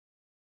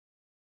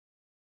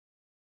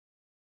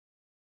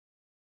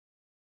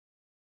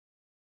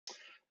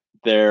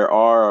there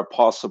are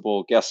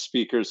possible guest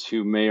speakers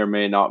who may or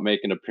may not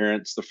make an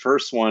appearance. The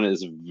first one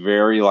is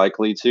very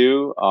likely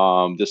to.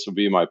 This will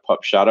be my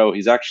pup Shadow.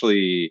 He's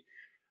actually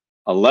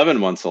 11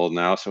 months old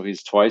now, so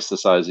he's twice the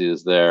size he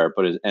is there.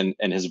 But and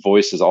his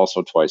voice is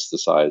also twice the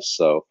size.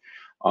 So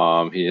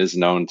he is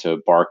known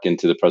to bark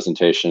into the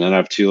presentation. And I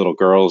have two little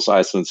girls,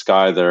 Iceland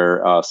Sky.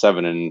 They're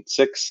 7 and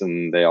 6,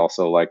 and they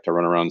also like to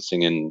run around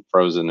singing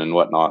Frozen and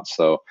whatnot.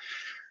 So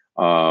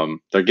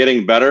they're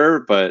getting better,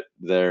 but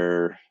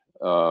they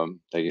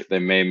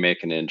may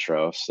make an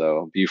intro.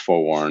 So be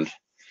forewarned.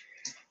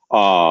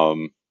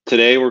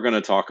 Today we're going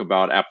to talk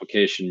about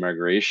application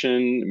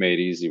migration made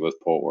easy with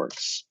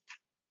Portworx.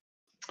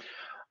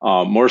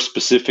 More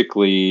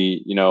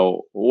specifically,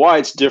 why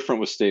it's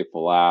different with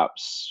stateful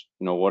apps.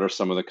 What are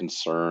some of the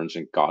concerns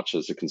and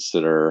gotchas to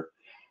consider?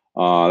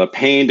 The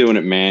pain doing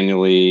it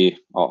manually.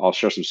 I'll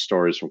share some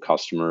stories from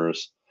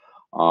customers.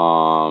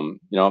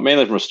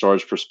 Mainly from a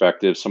storage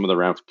perspective, some of the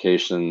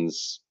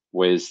ramifications,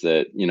 ways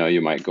that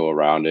you might go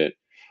around it,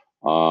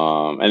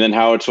 and then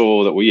how a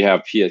tool that we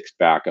have, PX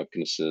Backup,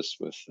 can assist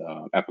with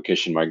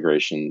application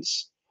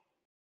migrations.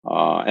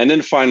 And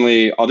then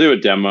finally, I'll do a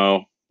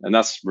demo. And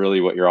that's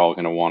really what you're all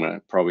going to want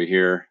to probably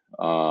hear.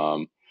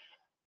 I'll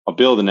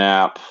build an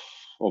app.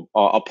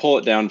 I'll pull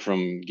it down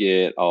from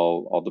Git.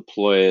 I'll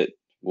deploy it.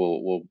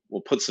 We'll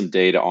put some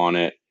data on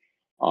it.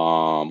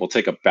 We'll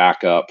take a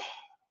backup,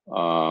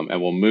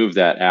 and we'll move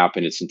that app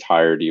in its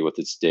entirety with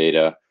its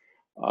data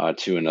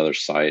to another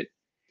site.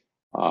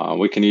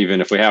 We can even,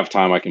 if we have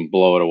time, I can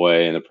blow it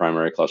away in the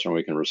primary cluster, and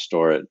we can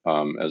restore it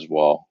as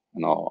well.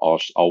 And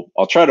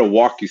I'll try to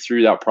walk you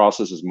through that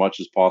process as much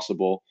as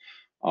possible.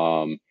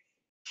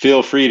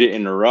 Feel free to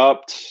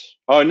interrupt.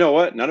 Oh, you know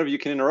what? None of you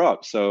can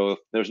interrupt, so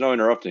there's no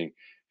interrupting.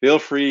 Feel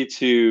free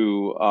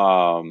to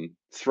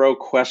throw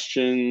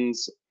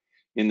questions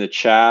in the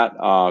chat.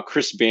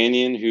 Chris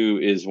Banyan, who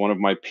is one of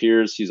my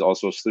peers, he's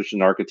also a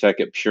solution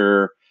architect at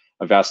Pure.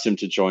 I've asked him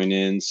to join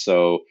in.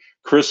 So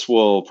Chris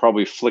will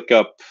probably flick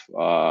up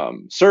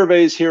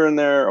surveys here and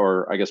there,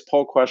 or I guess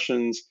poll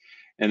questions.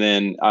 And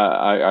then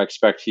I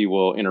expect he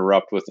will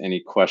interrupt with any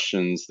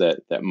questions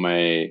that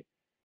may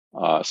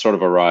sort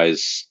of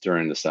arise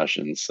during the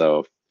session.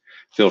 So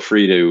feel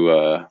free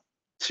to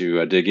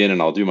dig in,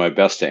 and I'll do my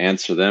best to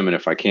answer them. And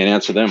if I can't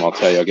answer them, I'll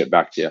tell you, I'll get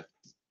back to you.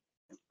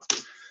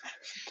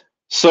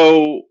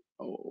 So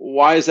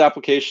why is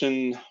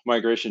application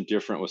migration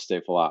different with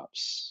stateful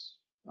apps?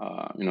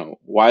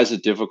 Why is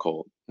it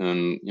difficult?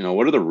 And,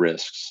 what are the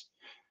risks?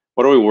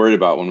 What are we worried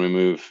about when we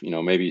move,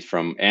 maybe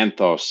from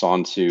Anthos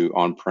onto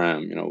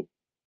on-prem?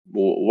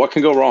 What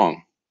can go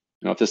wrong?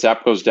 If this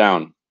app goes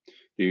down,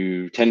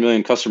 do 10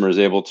 million customers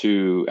able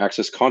to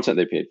access content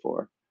they paid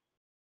for?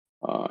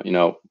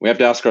 We have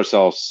to ask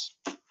ourselves,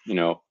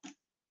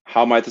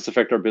 how might this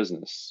affect our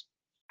business?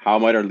 How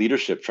might our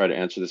leadership try to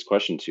answer this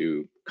question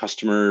to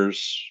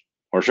customers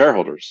or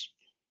shareholders?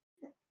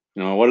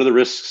 What are the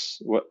risks?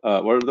 What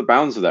are the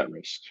bounds of that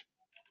risk?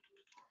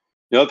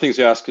 The other things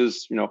to ask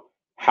is,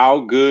 how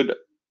good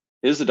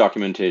is the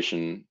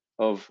documentation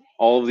of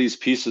all of these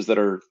pieces that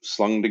are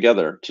slung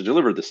together to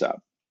deliver this app?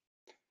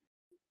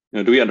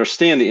 Do we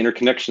understand the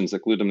interconnections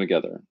that glue them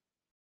together?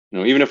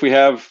 Even if we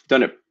have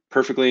done it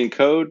perfectly in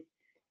code,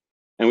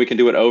 and we can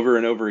do it over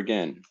and over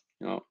again,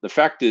 the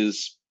fact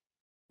is,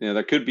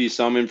 there could be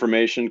some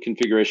information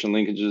configuration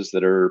linkages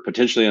that are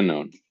potentially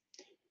unknown.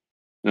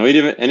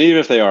 Even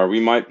if they are, we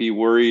might be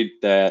worried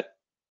that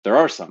there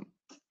are some.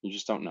 You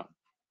just don't know.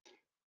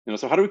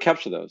 So how do we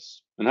capture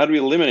those? And how do we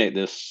eliminate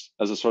this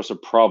as a source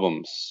of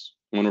problems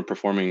when we're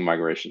performing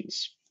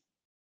migrations?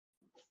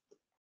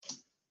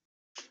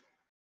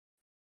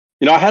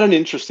 I had an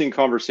interesting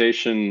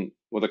conversation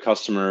with a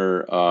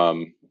customer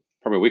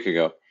probably a week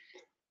ago,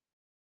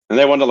 and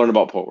they wanted to learn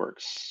about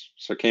Portworx.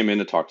 So I came in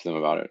to talk to them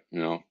about it.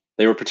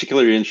 They were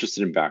particularly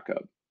interested in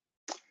backup.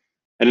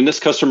 And in this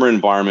customer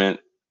environment,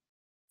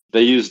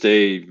 they used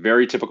a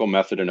very typical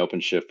method in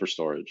OpenShift for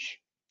storage.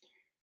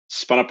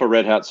 Spun up a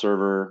Red Hat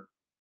server,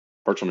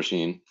 virtual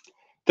machine,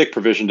 thick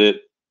provisioned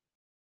it,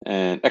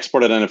 and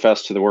exported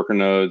NFS to the worker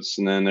nodes,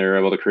 and then they were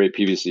able to create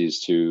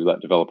PVCs to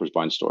let developers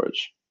bind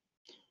storage.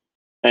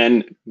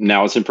 And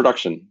now it's in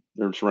production.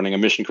 They're running a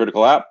mission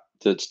critical app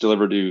that's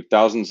delivered to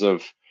thousands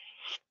of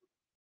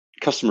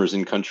customers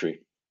in country.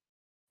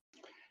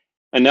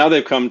 And now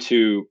they've come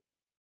to,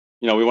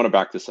 we want to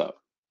back this up.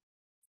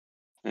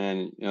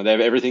 And they have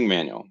everything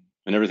manual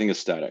and everything is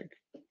static.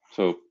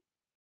 So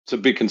it's a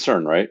big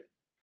concern, right?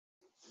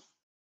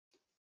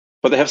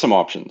 But they have some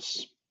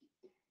options.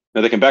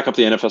 Now they can back up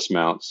the NFS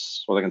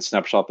mounts, or they can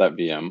snapshot that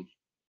VM.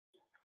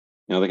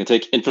 They can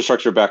take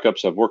infrastructure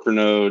backups of worker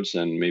nodes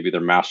and maybe their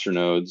master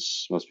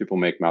nodes. Most people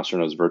make master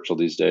nodes virtual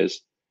these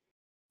days.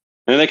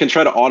 And they can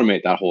try to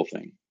automate that whole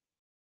thing.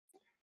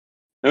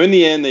 Now, in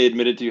the end, they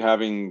admitted to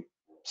having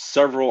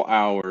several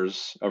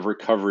hours of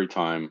recovery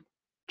time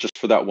just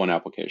for that one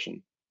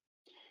application.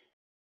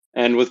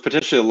 And with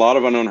potentially a lot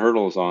of unknown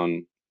hurdles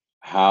on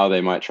how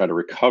they might try to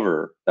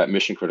recover that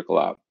mission critical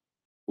app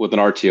with an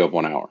RTO of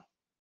 1 hour.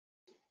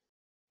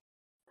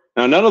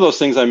 Now, none of those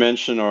things I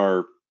mentioned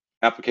are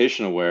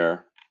application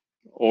aware,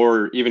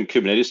 or even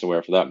Kubernetes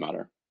aware for that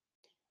matter.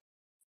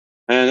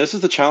 And this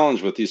is the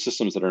challenge with these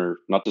systems that are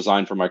not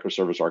designed for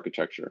microservice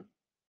architecture.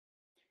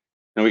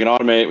 And we can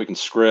automate, we can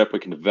script, we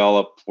can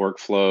develop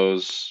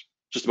workflows,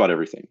 just about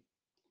everything.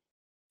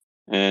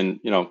 And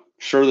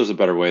sure, there's a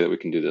better way that we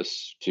can do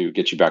this to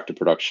get you back to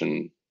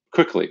production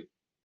quickly,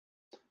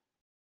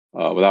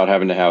 without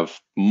having to have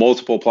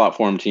multiple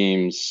platform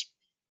teams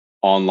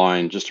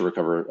online just to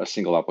recover a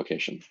single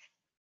application.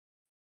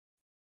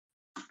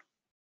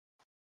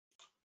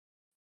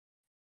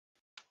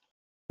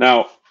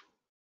 Now,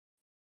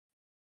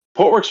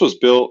 Portworx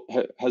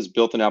has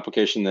built an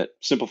application that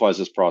simplifies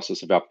this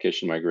process of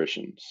application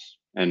migrations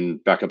and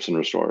backups and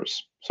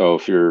restores. So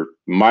if you're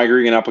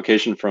migrating an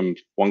application from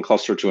one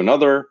cluster to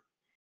another,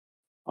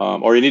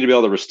 or you need to be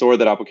able to restore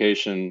that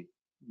application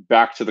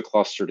back to the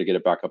cluster to get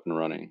it back up and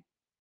running.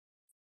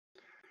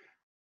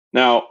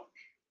 Now,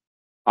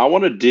 I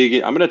want to dig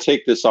in. I'm going to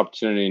take this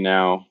opportunity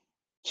now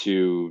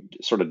to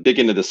sort of dig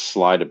into this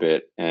slide a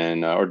bit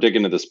and or dig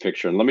into this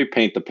picture, and let me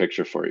paint the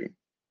picture for you.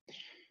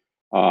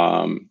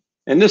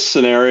 In this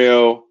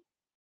scenario,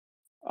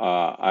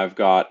 I've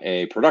got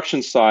a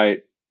production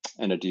site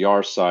and a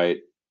DR site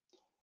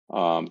that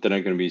are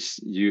going to be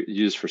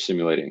used for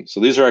simulating.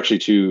 So these are actually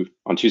two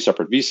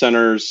separate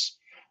vCenters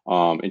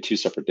in two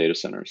separate data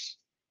centers.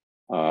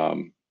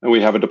 And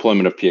we have a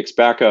deployment of PX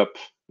Backup,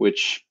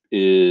 which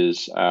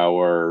is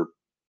our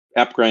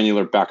app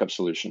granular backup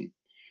solution.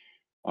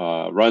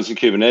 Runs in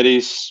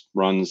Kubernetes,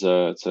 runs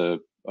it's a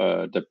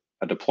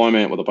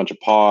deployment with a bunch of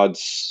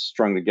pods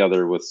strung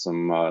together with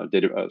some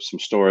some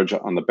storage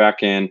on the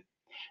back end.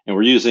 And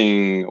we're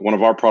using one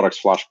of our products,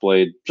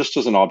 FlashBlade, just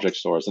as an object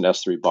store, as an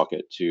S3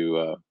 bucket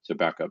to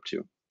back up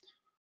to.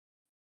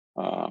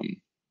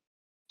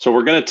 So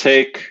we're going to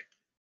take,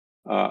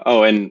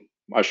 and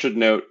I should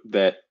note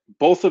that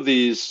both of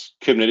these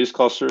Kubernetes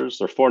clusters,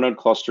 they're 4-node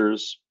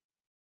clusters,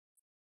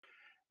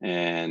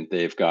 and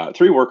they've got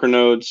 3 worker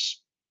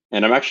nodes.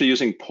 And I'm actually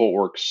using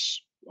Portworx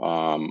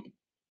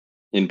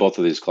in both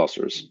of these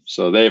clusters.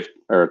 So they're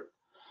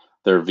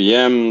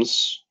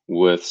VMs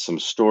with some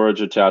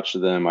storage attached to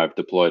them. I've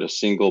deployed a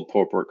single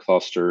Portworx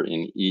cluster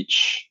in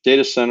each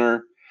data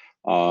center,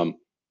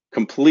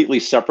 completely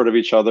separate of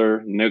each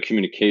other, no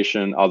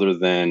communication other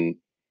than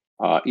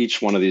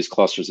each one of these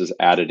clusters is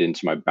added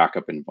into my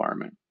backup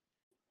environment.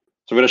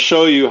 So I'm going to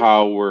show you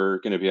how we're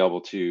going to be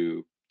able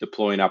to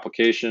deploy an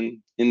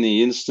application. In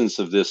the instance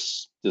of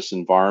this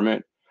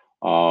environment,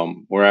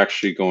 we're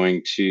actually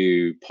going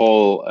to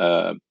pull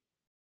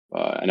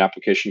an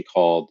application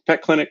called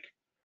Pet Clinic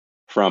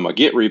from a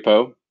Git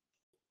repo,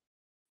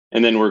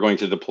 and then we're going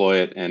to deploy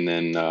it, and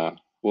then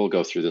we'll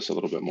go through this a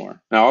little bit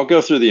more. Now, I'll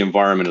go through the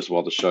environment as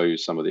well to show you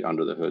some of the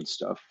under the hood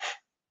stuff.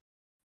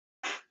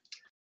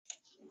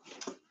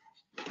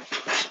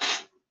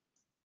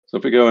 So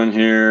if we go in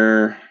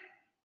here,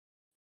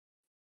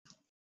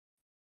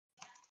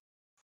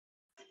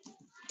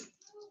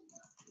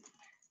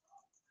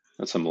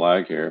 got some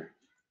lag here.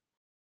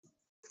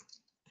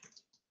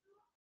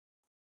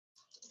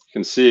 You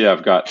can see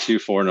I've got 2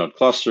 4-node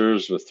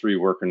clusters with 3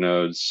 worker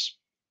nodes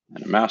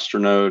and a master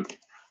node.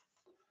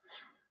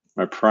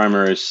 My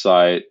primary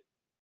site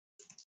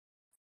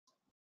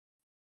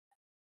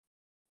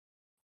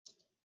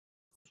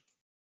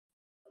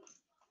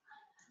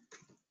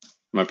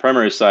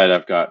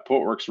I've got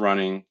Portworx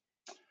running,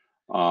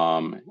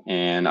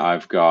 and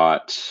I've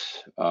got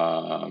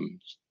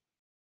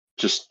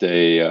just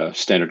a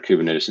standard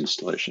Kubernetes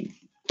installation.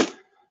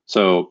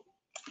 So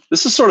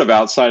this is sort of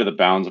outside of the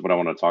bounds of what I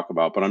want to talk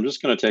about, but I'm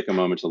just going to take a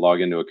moment to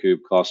log into a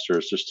kube cluster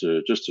just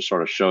to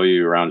sort of show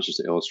you around, just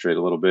to illustrate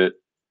a little bit.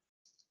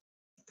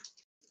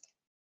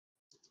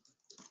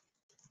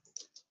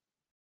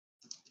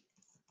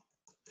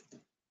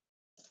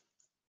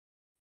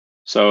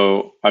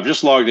 So I've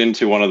just logged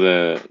into one of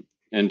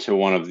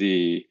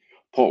the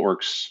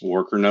Portworx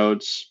worker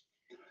nodes.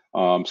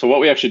 So what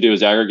we actually do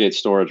is aggregate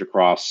storage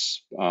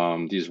across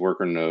these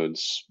worker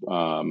nodes,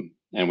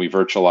 and we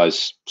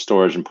virtualize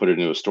storage and put it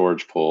into a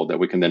storage pool that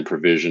we can then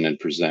provision and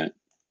present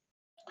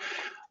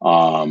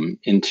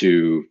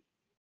into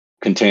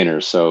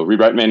containers. So read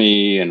write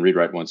many and read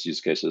write once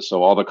use cases.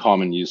 So all the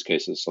common use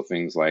cases. So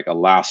things like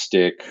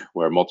Elastic,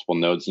 where multiple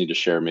nodes need to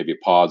share maybe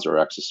pods or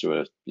access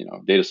to a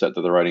data set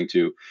that they're writing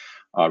to.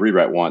 Read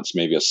write once,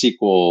 maybe a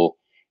SQL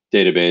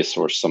database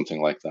or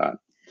something like that.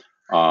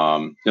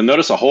 You'll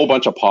notice a whole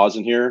bunch of pods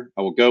in here.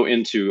 I will go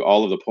into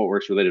all of the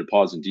Portworx related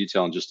pods in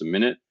detail in just a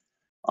minute.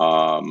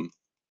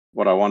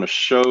 What I want to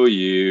show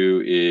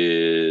you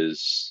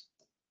is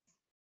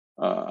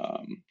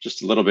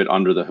just a little bit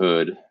under the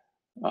hood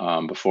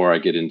before I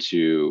get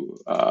into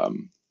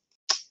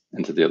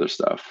the other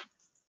stuff.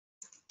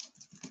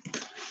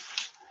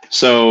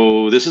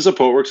 So this is a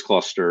Portworx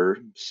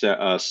cluster,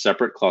 a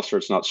separate cluster.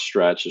 It's not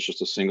stretched. It's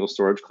just a single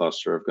storage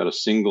cluster. I've got a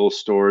single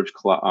storage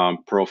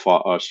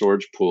profile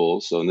storage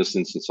pool. So in this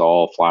instance,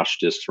 all flash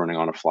disks running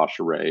on a flash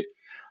array.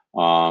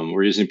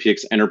 We're using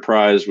PX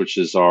Enterprise, which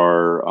is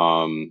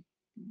our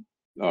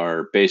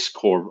base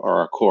core,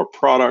 our core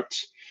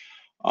product.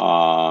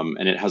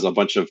 and it has a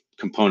bunch of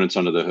components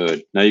under the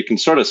hood. Now you can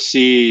sort of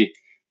see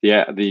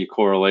the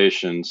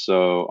correlation.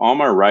 So on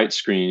my right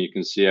screen, you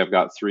can see I've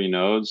got 3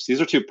 nodes.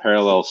 These are 2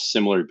 parallel,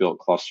 similarly built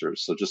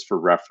clusters. So just for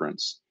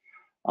reference,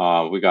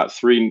 we got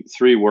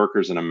three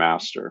workers and a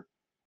master.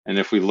 And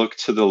if we look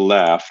to the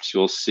left,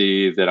 you'll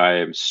see that I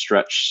have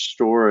stretched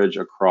storage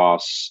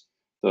across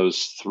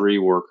those 3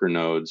 worker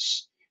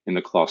nodes in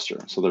the cluster.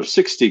 So there's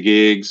 60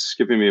 gigs,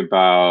 giving me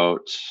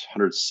about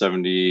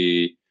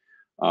 170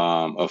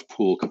 of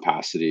pool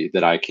capacity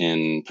that I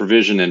can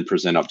provision and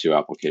present up to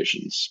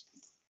applications.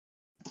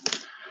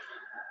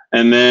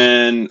 And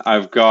then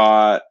I've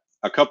got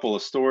a couple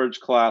of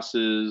storage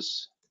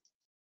classes.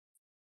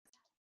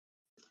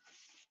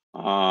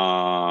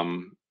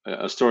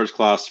 A storage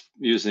class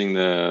using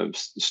the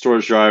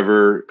storage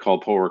driver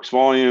called Portworx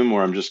volume,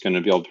 where I'm just going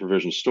to be able to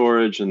provision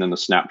storage, and then the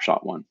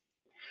snapshot one.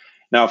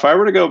 Now, if I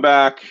were to go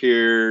back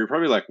here, you're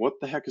probably like, what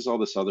the heck is all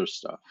this other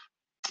stuff?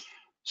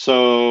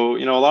 So,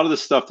 a lot of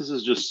this stuff, this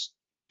is just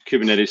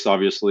Kubernetes,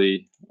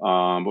 obviously,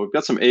 but we've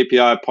got some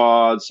API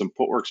pods, some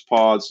Portworx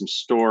pods, some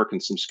Stork,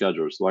 and some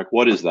schedulers. Like,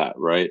 what is that,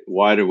 right?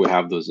 Why do we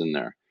have those in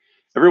there?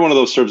 Every one of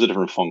those serves a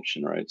different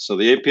function, right? So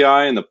the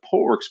API and the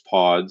Portworx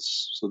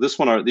pods, so these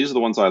are the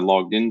ones I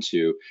logged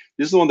into.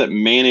 These are the ones that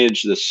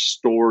manage the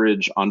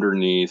storage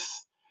underneath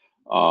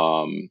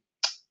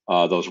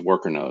those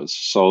worker nodes.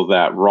 So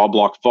that raw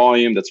block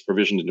volume that's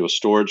provisioned into a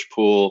storage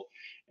pool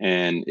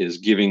and is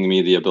giving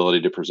me the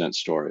ability to present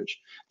storage.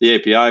 The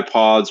API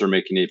pods are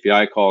making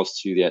API calls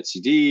to the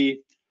etcd.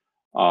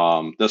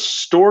 The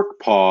Stork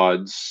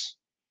pods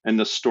and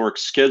the Stork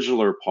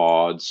scheduler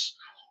pods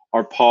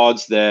are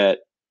pods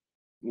that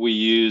we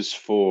use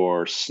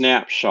for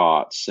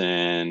snapshots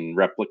and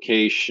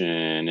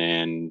replication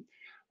and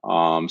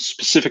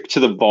specific to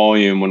the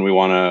volume when we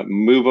want to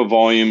move a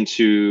volume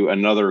to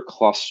another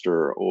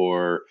cluster,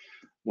 or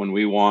when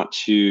we want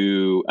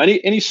to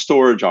any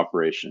storage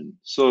operation.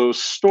 So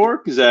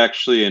Stork is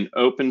actually an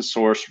open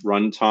source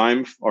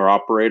runtime or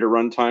operator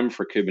runtime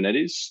for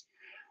Kubernetes.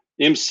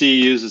 MC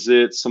uses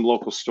it. Some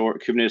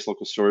Kubernetes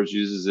local storage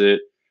uses it.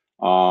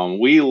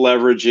 We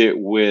leverage it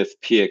with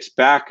PX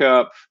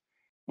backup.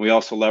 We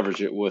also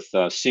leverage it with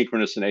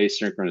synchronous and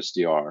asynchronous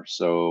DR.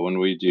 So when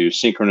we do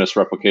synchronous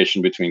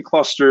replication between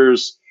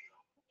clusters,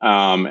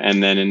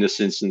 and then in this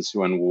instance,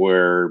 when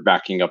we're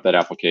backing up that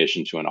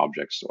application to an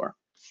object store.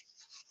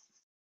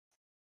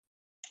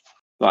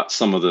 That's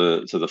some of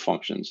the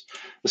functions.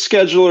 The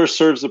scheduler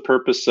serves the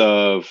purpose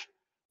of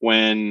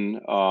when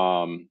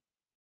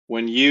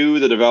you,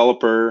 the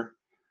developer,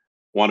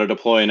 want to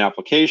deploy an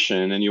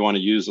application and you want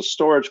to use a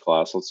storage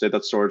class. Let's say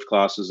that storage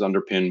class is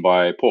underpinned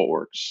by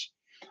Portworx.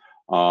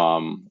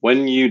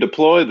 When you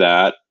deploy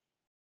that,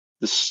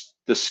 the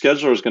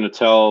scheduler is going to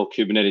tell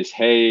Kubernetes,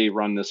 hey,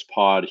 run this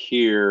pod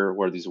here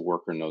where these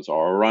worker nodes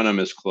are, or run them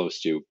as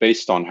close to,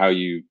 based on how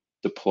you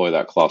deploy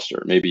that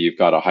cluster. Maybe you've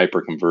got a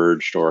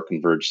hyper-converged or a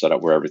converged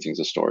setup where everything's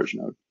a storage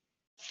node.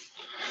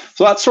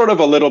 So that's sort of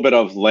a little bit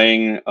of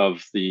laying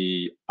of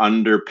the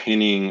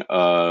underpinning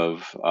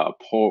of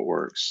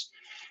Portworx.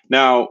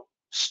 Now,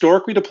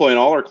 Stork we deploy in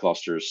all our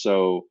clusters.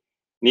 So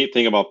neat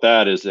thing about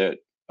that is that,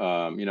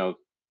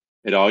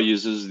 it all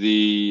uses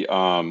the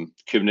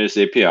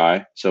Kubernetes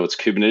API, so it's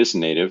Kubernetes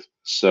native.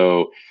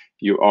 So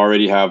you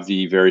already have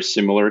the very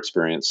similar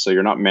experience. So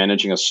you're not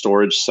managing a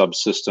storage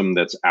subsystem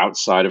that's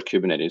outside of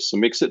Kubernetes. So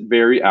it makes it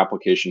very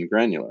application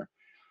granular.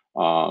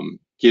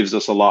 Gives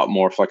us a lot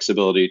more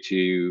flexibility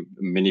to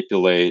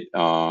manipulate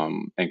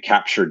and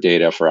capture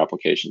data for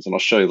applications. And I'll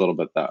show you a little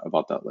bit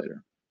about that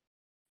later.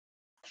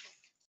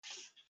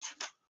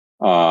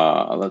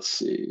 Let's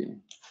see.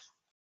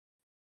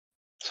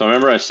 So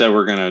remember I said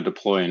we're going to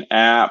deploy an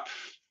app.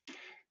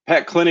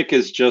 Pet Clinic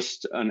is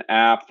just an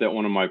app that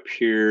one of my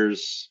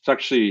peers, it's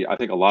actually, I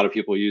think a lot of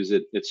people use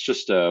it. It's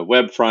just a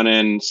web front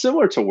end,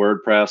 similar to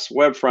WordPress,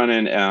 web front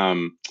end,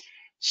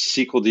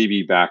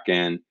 SQLDB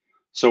backend.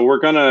 So we're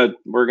gonna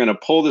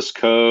pull this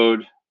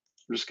code.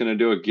 We're just gonna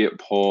do a git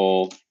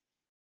pull,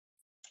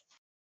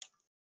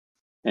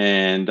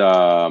 and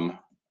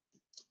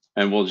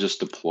we'll just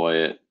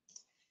deploy it.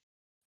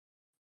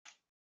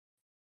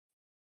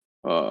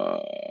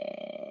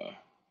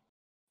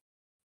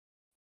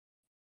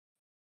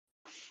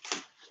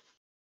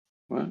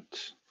 What?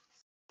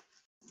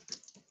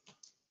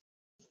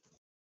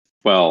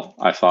 Well,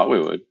 I thought we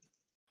would.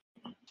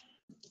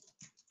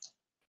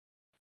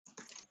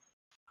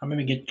 How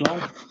many get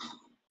cloned?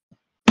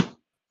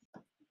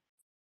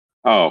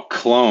 Oh,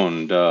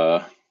 cloned.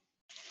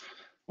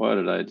 What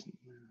did I do?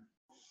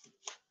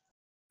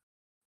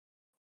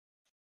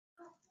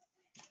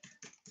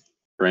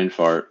 Brain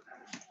fart.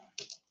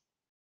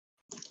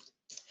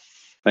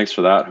 Thanks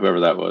for that,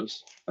 whoever that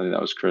was. I think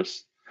that was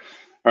Chris.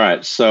 All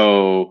right,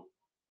 so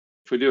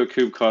if we do a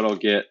kubectl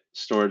get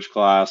storage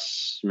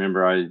class,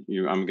 remember I'm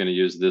going to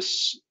use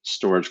this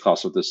storage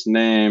class with this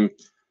name.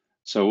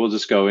 So we'll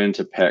just go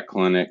into Pet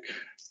Clinic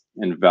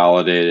and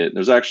validate it.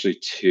 There's actually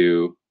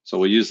 2. So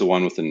we'll use the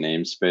one with the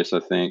namespace,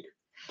 I think.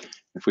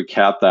 If we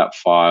cat that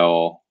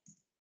file,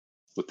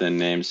 within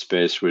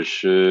namespace, we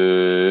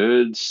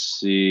should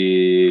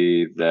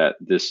see that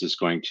this is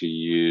going to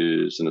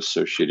use an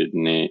associated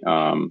name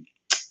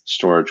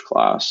storage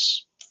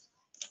class.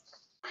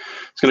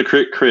 It's going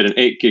to create an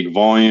 8 gig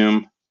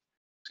volume.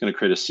 It's going to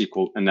create a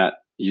SQL and that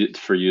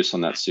for use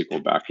on that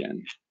SQL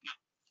backend.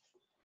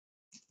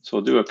 So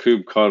we'll do a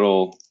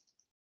kubectl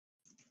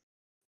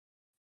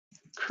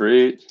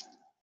create.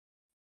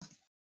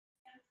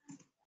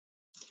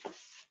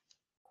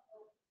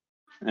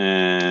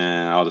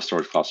 And the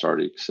storage class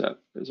already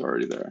is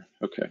already there.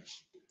 Okay.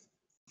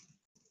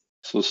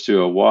 So let's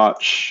do a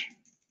watch.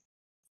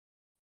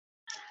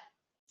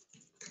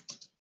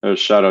 There's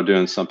Shadow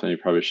doing something you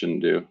probably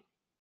shouldn't do.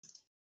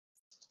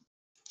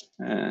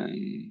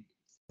 And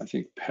I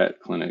think Pet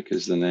Clinic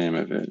is the name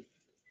of it.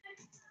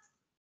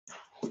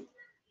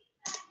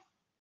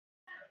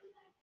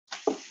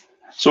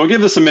 So I'll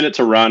give this a minute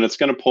to run. It's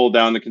going to pull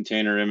down the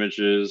container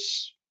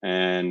images,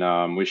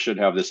 and we should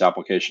have this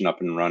application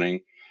up and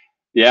running.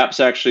 The app's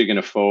actually going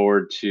to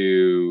forward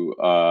to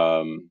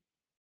a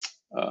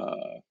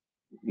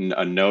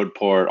node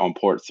port on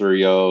port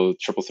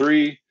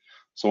 30333.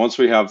 So once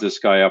we have this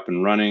guy up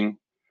and running,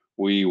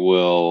 we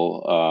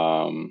will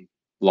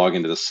log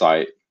into the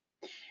site.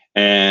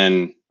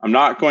 And I'm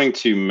not going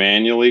to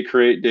manually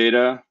create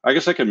data. I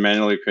guess I could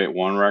manually create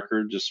one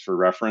record just for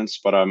reference,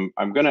 but I'm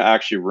going to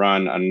actually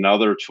run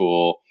another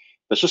tool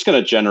that's just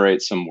going to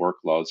generate some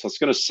workloads. So it's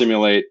going to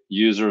simulate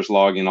users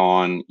logging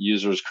on,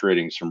 users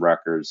creating some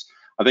records.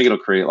 I think it'll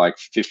create like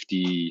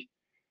 50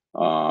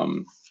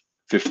 or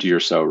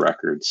so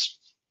records.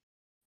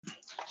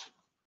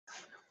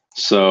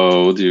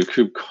 So we'll do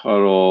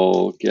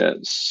kubectl get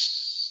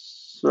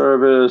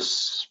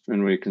service,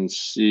 and we can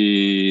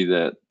see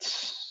that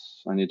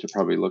I need to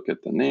probably look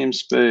at the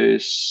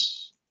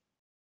namespace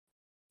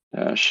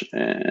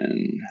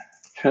 -n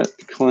pet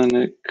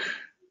clinic,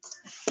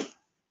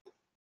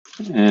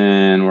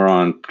 and we're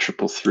on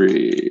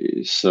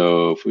 333.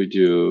 So if we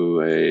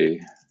do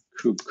a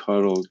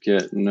kubectl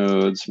get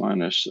nodes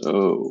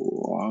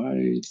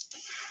 -oy,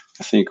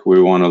 I think we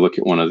want to look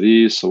at one of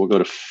these. So we'll go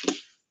to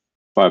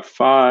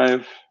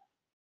 55.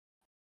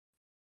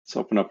 Let's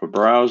open up a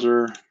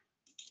browser.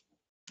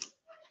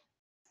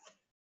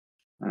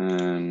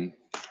 And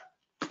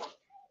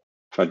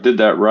if I did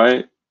that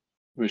right,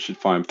 we should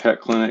find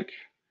Pet Clinic.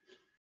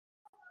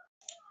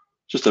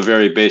 Just a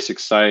very basic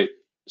site,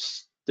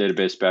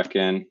 database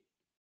backend.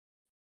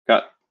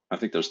 I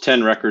think there's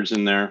 10 records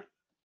in there.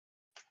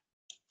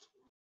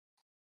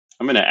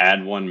 I'm going to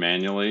add one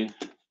manually.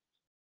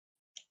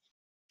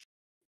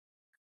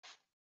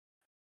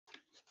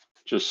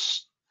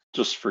 Just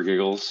for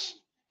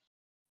giggles.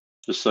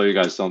 Just so you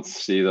guys don't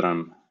see that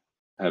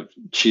have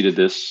cheated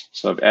this.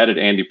 So I've added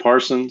Andy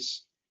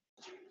Parsons.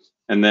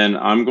 And then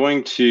I'm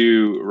going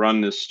to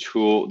run this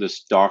tool,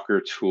 this Docker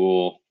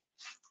tool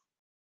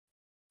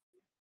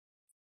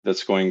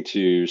that's going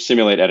to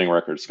simulate adding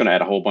records. It's going to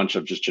add a whole bunch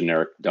of just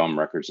generic dumb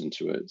records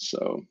into it.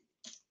 So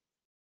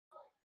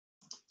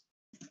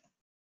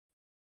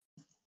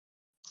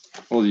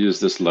we'll use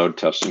this load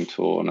testing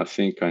tool, and I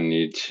think I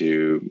need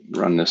to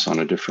run this on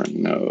a different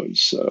node.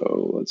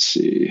 So let's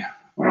see. I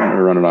want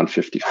to run it on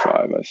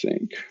 55, I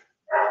think.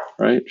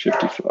 Right,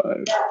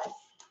 55.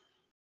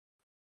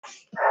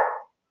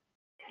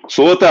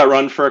 So let that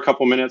run for a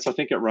couple minutes. I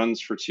think it runs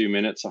for 2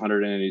 minutes,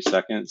 180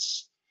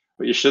 seconds.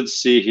 What you should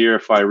see here,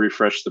 if I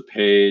refresh the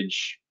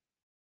page,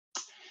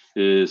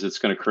 is it's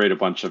going to create a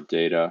bunch of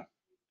data.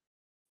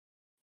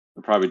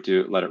 I'll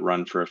probably let it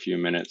run for a few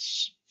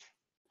minutes.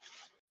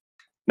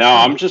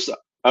 Now I'm just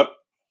up.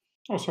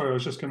 Oh, sorry, I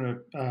was just going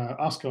to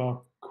ask a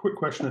quick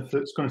question if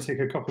it's going to take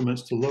a couple of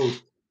minutes to load.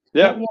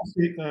 Yeah.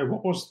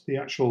 What was the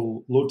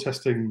actual load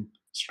testing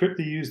script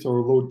you used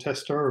or load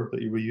tester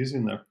that you were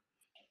using there?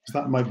 Because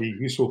that might be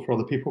useful for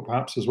other people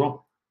perhaps as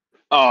well.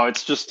 Oh,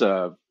 it's just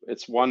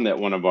it's one that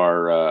one of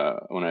our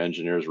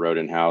engineers wrote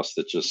in house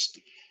that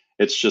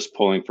it's just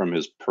pulling from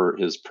his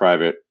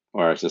private,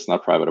 or it's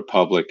not private, a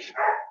public.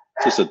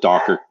 It's just a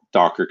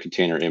Docker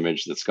container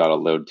image that's got a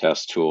load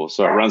test tool.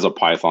 So it runs a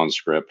Python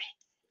script.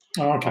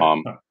 Oh,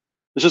 okay.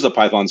 It's just a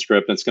Python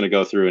script that's going to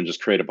go through and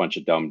just create a bunch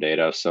of dumb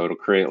data. So it'll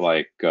create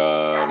like,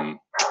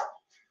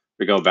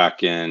 we go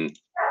back in,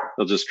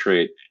 it'll just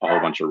create a whole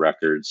bunch of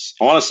records.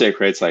 I want to say it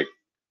creates like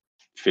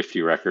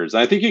 50 records.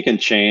 I think you can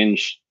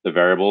change the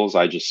variables.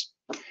 I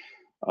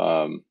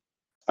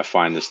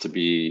find this to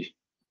be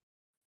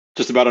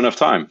just about enough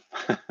time.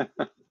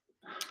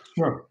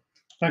 Sure.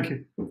 Thank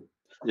you.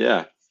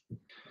 Yeah.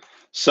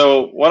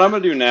 So what I'm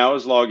going to do now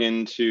is log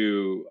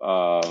into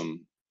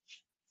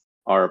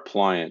our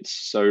appliance.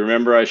 So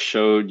remember I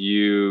showed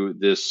you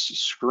this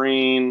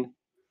screen,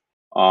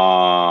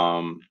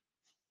 and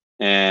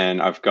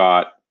I've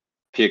got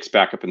PX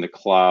backup in the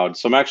cloud.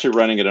 So I'm actually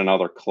running it in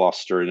another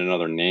cluster in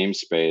another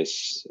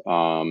namespace.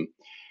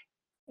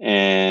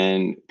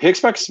 And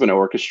PX backup has been an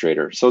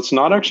orchestrator. So it's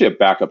not actually a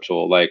backup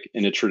tool, like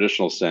in a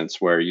traditional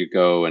sense where you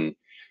go and,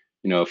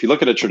 if you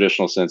look at a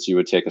traditional sense, you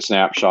would take a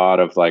snapshot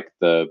of like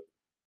that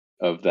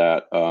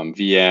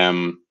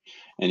VM,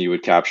 and you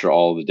would capture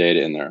all the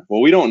data in there.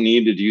 Well, we don't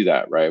need to do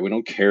that, right? We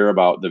don't care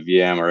about the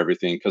VM or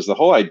everything, because the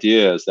whole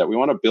idea is that we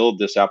want to build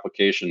this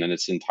application in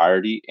its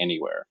entirety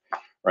anywhere,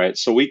 right?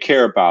 So we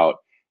care about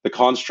the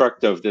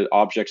construct of the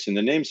objects in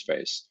the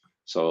namespace.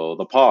 So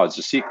the pods,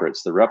 the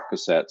secrets, the replica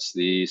sets,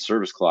 the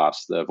service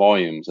class, the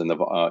volumes, and the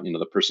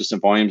the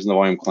persistent volumes and the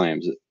volume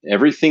claims.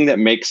 Everything that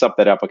makes up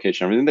that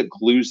application, everything that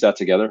glues that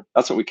together,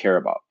 that's what we care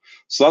about.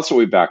 So that's what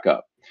we back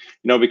up,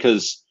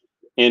 because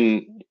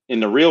in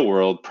the real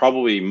world,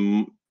 probably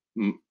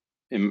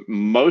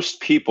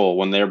most people,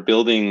 when they're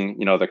building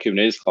the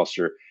Kubernetes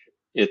cluster,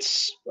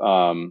 it's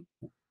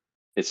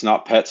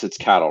not pets, it's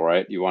cattle,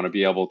 right? You want to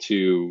be able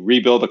to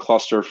rebuild a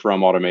cluster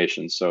from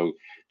automation. So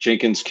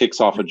Jenkins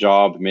kicks off a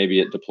job, maybe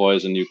it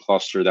deploys a new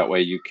cluster. That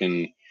way you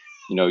can,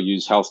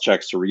 use health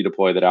checks to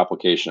redeploy that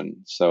application.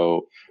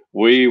 So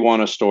we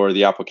want to store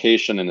the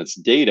application and its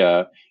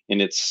data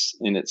in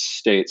its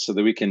state so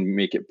that we can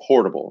make it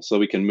portable, so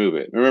we can move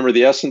it. Remember,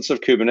 the essence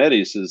of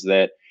Kubernetes is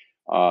that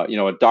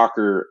a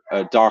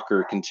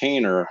Docker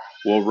container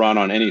will run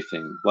on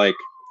anything. Like,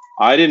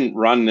 I didn't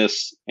run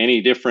this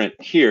any different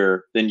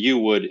here than you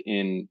would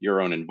in your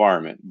own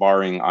environment,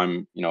 barring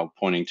I'm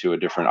pointing to a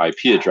different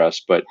IP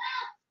address. But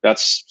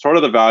that's sort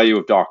of the value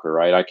of Docker,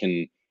 right? I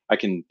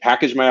can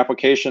package my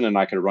application and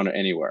I can run it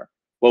anywhere.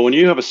 Well, when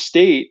you have a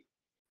state,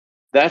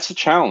 that's a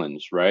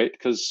challenge, right?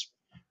 Because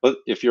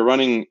if you're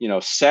running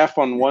Ceph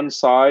on one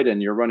side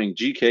and you're running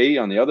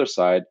GKE on the other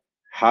side,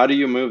 how do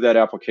you move that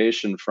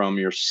application from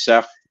your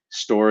Ceph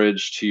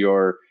storage to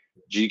your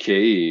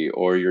GKE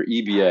or your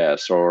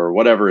EBS or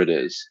whatever it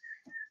is?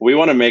 We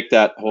want to make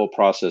that whole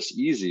process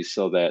easy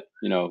so that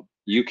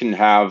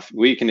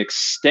we can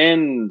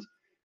extend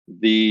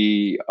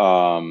the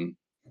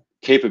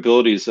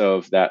capabilities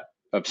of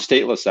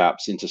stateless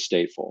apps into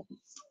stateful.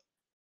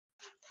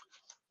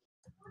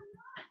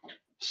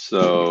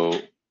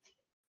 So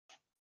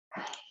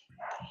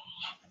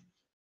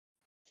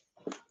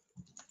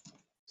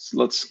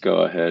let's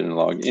go ahead and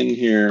log in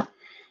here.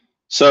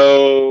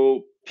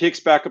 So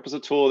PX Backup is a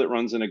tool that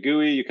runs in a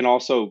GUI. You can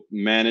also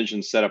manage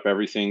and set up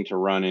everything to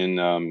run in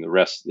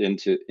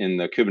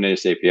the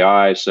Kubernetes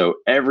API. So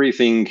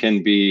everything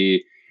can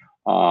be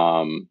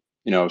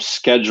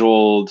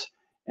scheduled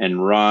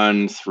and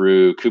run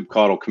through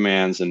kubectl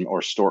commands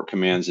or store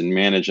commands and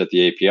manage at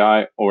the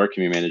API, or it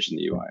can be managed in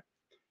the UI.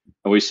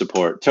 And we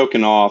support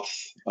token auth,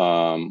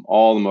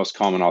 all the most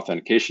common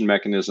authentication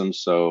mechanisms.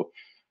 So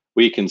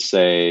we can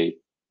say,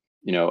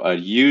 a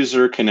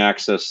user can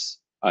access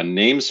a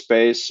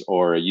namespace,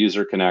 or a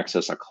user can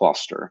access a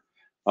cluster.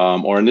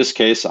 Or in this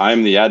case,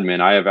 I'm the admin.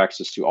 I have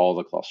access to all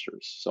the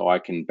clusters. So I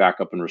can back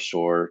up and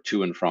restore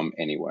to and from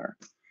anywhere.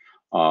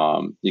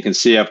 You can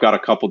see I've got a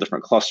couple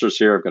different clusters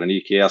here. I've got an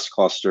EKS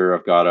cluster.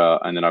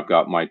 And then I've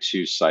got my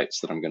 2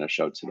 sites that I'm going to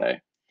show today.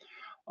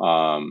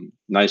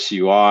 Nice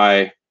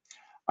UI.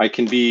 I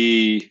can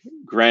be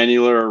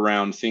granular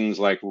around things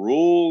like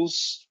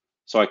rules.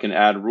 So I can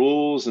add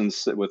rules and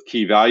with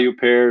key value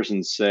pairs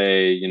and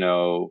say,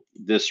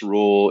 this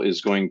rule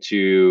is going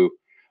to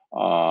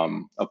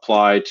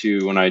apply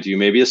to when I do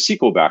maybe a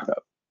SQL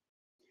backup.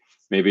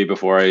 Maybe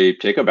before I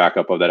take a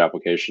backup of that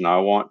application, I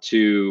want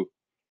to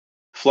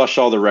flush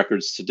all the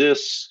records to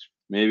disk.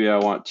 Maybe I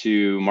want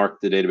to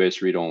mark the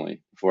database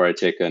read-only before I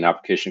take an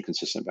application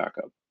consistent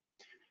backup.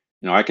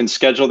 I can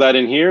schedule that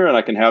in here, and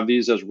I can have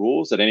these as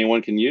rules that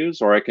anyone can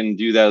use, or I can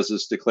do that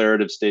as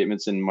declarative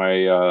statements in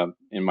my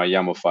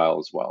YAML file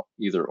as well.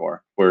 Either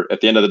or.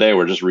 At the end of the day,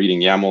 we're just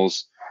reading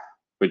YAMLs.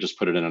 We just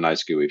put it in a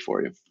nice GUI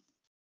for you.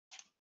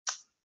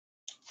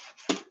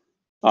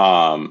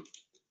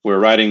 We're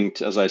writing,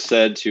 as I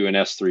said, to an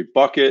S3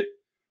 bucket.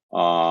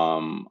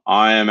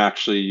 I am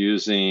actually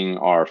using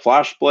our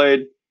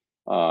FlashBlade.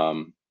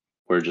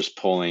 We're just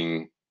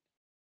pulling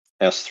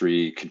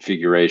S3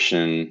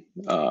 configuration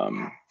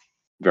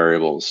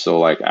variables, so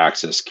like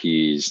access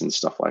keys and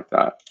stuff like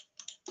that.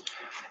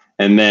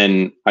 And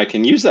then I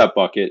can use that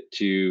bucket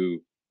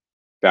to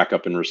back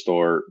up and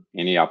restore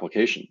any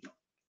application.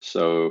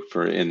 So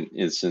for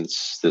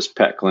instance, this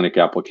pet clinic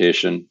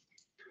application,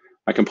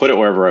 I can put it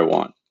wherever I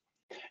want.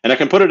 And I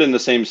can put it in the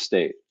same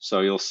state.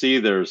 So you'll see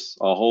there's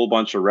a whole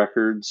bunch of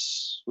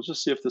records. We'll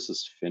just see if this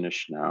is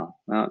finished now.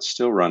 No, it's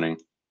still running.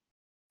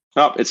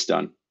 Oh, it's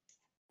done.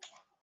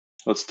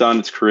 Well, it's done,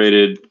 it's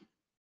created.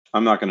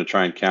 I'm not going to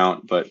try and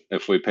count, but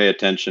if we pay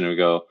attention and we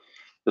go,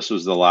 this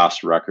was the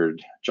last record,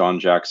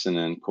 John Jackson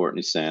and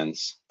Courtney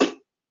Sands.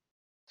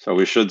 So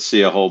we should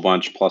see a whole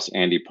bunch plus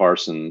Andy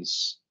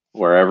Parsons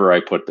wherever I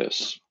put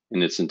this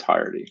in its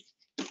entirety.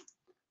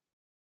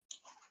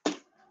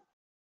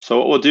 So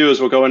what we'll do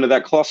is we'll go into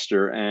that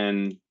cluster,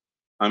 and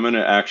I'm going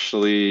to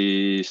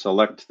actually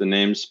select the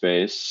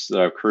namespace that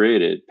I've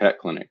created, Pet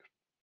Clinic.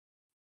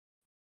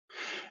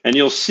 And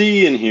you'll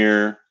see in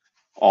here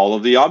all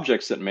of the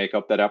objects that make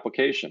up that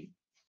application: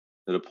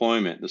 the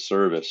deployment, the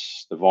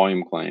service, the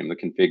volume claim, the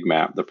config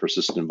map, the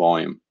persistent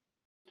volume.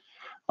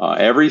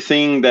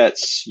 Everything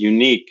that's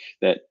unique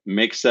that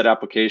makes that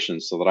application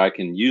so that I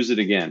can use it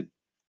again.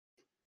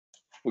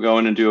 We'll go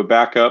in and do a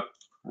backup.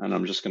 and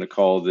I'm just going to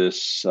call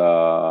this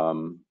meetup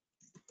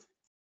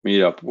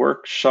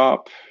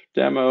workshop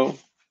demo.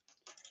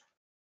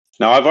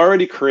 Now I've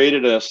already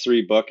created a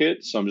S3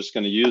 bucket, so I'm just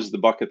going to use the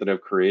bucket that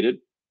I've created.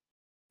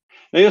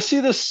 Now you'll see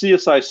this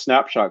CSI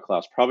snapshot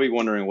class, probably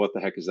wondering what the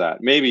heck is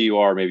that? Maybe you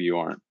are, maybe you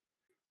aren't.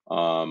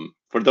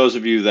 For those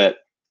of you that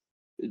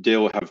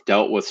have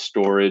dealt with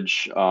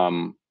storage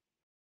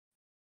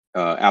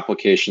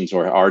applications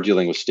or are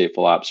dealing with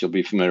stateful apps, you'll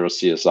be familiar with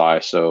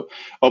CSI. So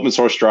open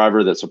source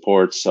driver that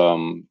supports,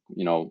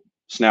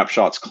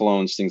 snapshots,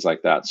 clones, things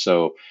like that.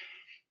 So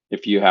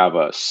if you have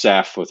a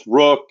Ceph with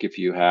Rook, if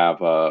you have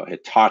a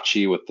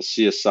Hitachi with the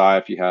CSI,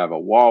 if you have a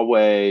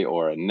Huawei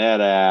or a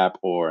NetApp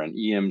or an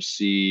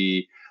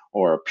EMC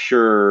or a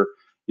Pure,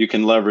 you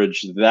can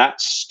leverage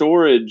that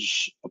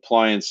storage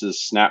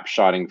appliance's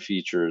snapshotting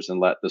features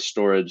and let the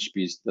storage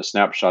be the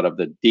snapshot of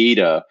the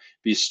data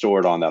be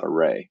stored on that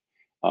array,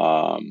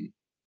 and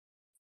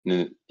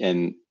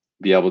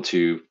be able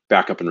to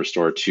back up and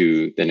restore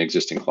to an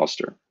existing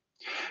cluster.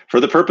 For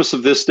the purpose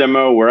of this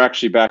demo, we're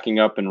actually backing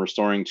up and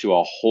restoring to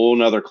a whole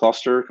nother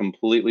cluster,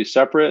 completely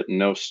separate.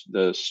 No,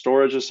 the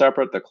storage is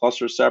separate, the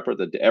cluster is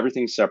separate,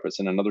 everything's separate.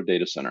 It's in another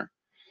data center.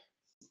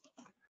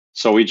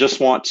 So we just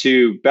want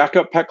to back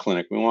up Pet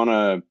Clinic. We want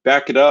to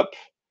back it up.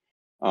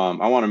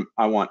 I want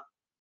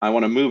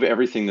to move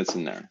everything that's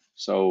in there.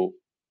 So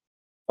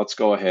let's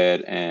go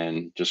ahead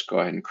and just go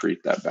ahead and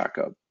create that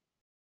backup.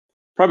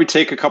 Probably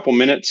take a couple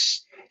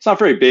minutes. It's not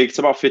very big. It's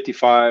about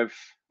 55.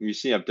 You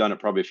see, I've done it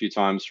probably a few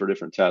times for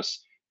different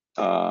tests,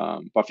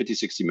 about 50,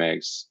 60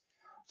 megs.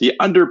 The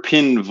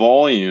underpin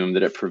volume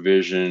that it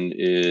provisioned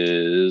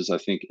is, I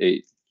think,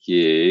 8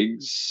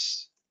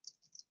 gigs.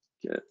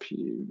 Get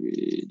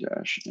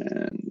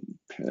pv-n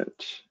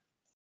pet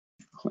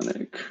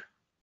clinic.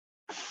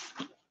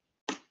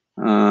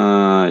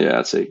 Yeah,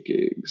 it's 8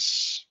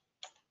 gigs.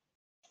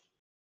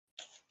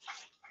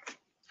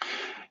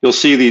 You'll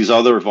see these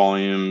other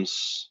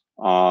volumes.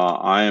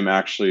 I am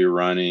actually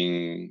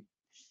running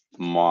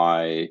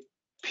my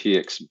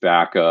PX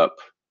backup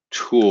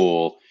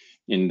tool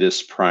in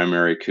this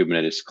primary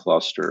Kubernetes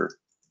cluster.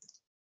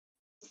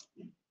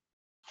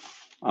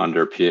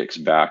 Under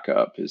PX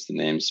backup is the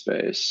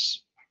namespace.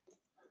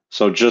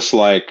 So just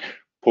like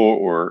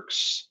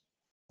Portworx,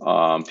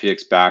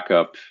 PX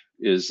backup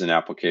is an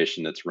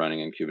application that's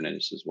running in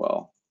Kubernetes as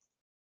well.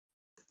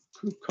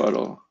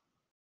 kubectl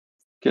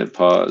get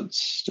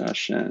pods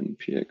 -n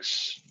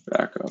PX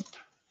backup.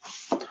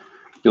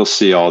 You'll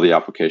see all the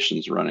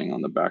applications running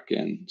on the back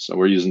end. So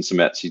we're using some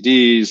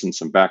etcds and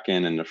some back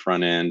end in the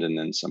front end, and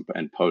then some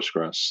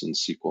Postgres and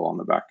SQL on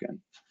the back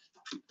end.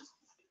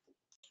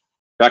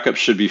 Backup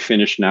should be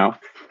finished now.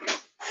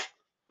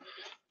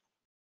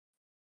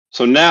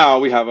 So now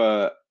we have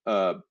a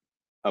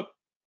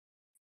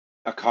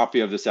copy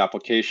of this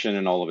application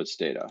and all of its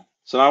data.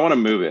 So now I want to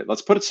move it.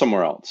 Let's put it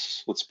somewhere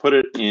else. Let's put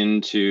it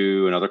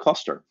into another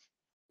cluster.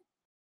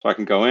 So I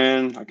can go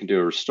in, I can do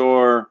a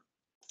restore.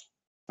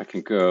 I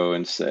can go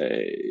and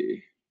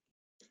say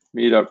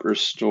meetup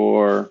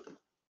restore,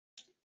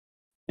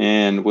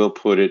 and we'll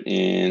put it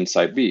in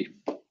site B.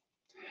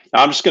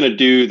 Now I'm just going to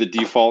do the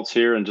defaults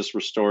here and just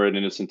restore it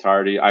in its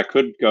entirety. I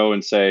could go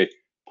and say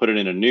put it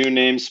in a new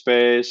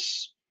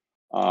namespace.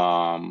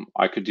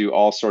 I could do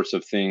all sorts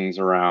of things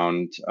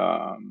around,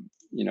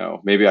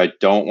 maybe I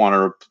don't want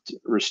to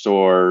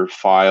restore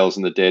files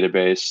in the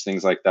database,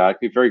 things like that. It'd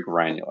be very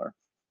granular.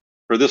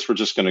 For this, we're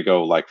just going to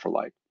go like for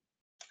like.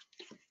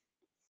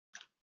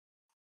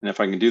 And if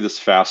I can do this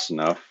fast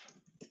enough,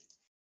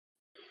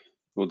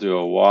 we'll do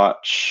a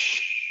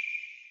watch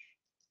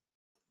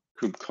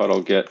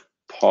kubectl get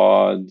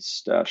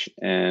pods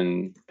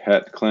 -n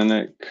pet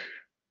clinic.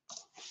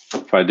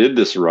 If I did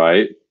this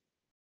right,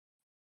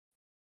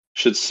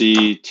 should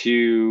see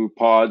 2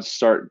 pods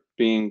start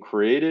being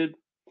created.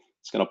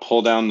 It's going to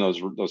pull down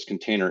those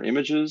container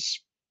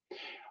images.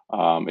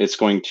 It's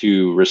going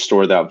to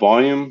restore that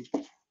volume,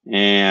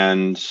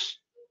 and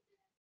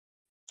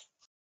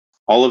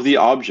all of the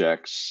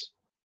objects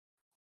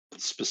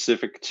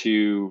specific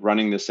to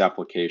running this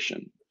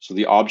application. So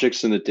the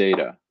objects and the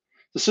data.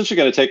 It's essentially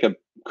going to take a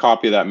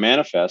copy of that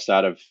manifest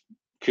out of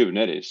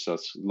Kubernetes. So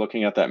it's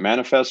looking at that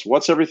manifest.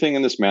 What's everything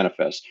in this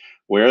manifest?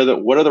 What are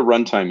the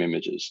runtime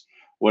images?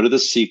 What are the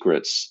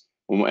secrets?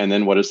 And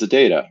then what is the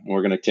data? And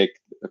we're going to take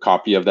a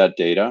copy of that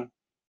data,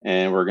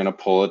 and we're going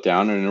to pull it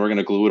down, and we're going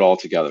to glue it all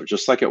together,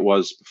 just like it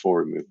was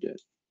before we moved it.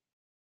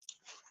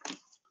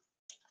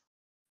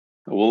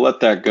 We'll let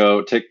that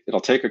go.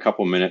 It'll take a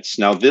couple minutes.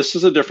 Now this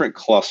is a different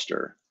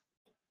cluster,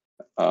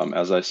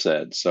 as I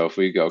said. So if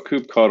we go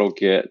kubectl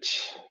get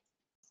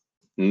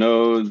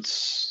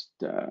nodes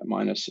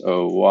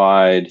 -o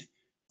wide,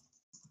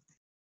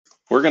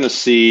 we're going to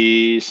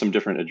see some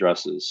different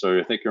addresses. So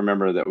I think you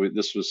remember that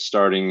this was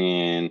starting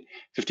in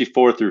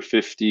 54 through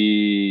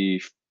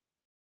 50,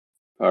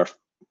 or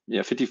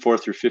yeah, 54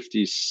 through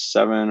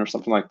 57 or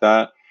something like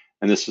that.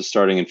 And this is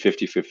starting in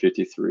 50 through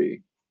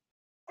 53.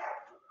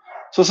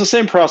 So it's the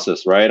same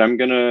process, right? I'm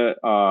gonna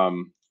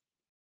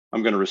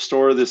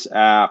restore this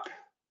app.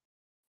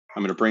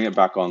 I'm gonna bring it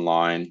back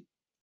online.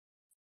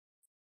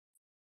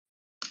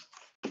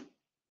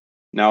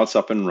 Now it's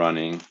up and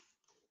running.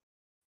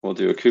 We'll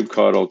do a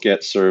kubectl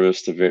get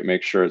service to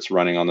make sure it's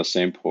running on the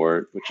same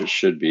port, which it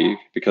should be,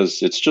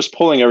 because it's just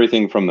pulling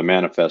everything from the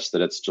manifest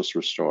that it's just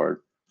restored.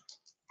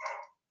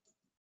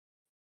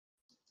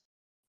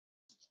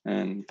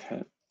 And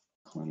pet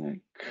clinic.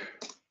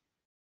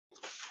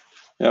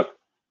 Yep.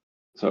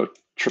 So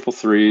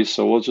 333.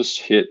 So we'll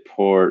just hit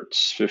port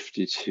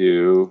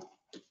 52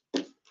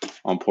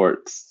 on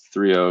port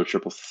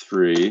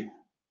 30333.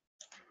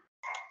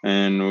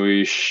 And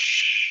we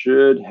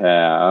should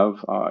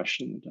have, oh, I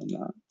shouldn't have done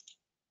that.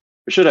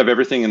 We should have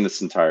everything in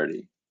this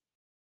entirety.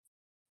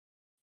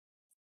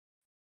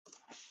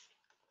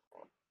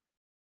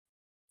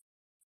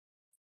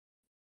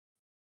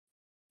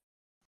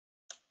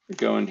 We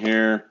go in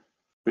here.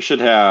 We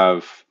should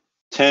have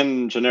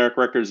 10 generic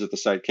records that the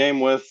site came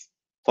with,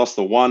 plus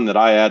the one that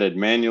I added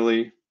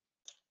manually,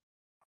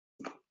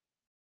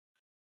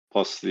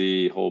 plus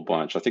the whole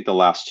bunch. I think the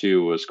last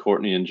two was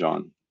Courtney and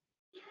John.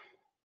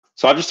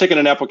 So I've just taken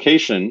an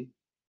application,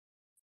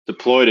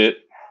 deployed it,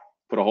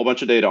 put a whole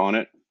bunch of data on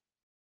it,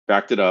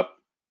 backed it up,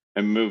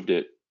 and moved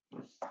it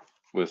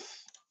with,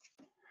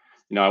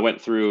 I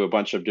went through a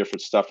bunch of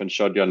different stuff and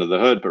showed you under the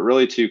hood, but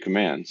really 2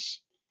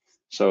 commands.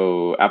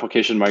 So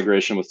application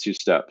migration with 2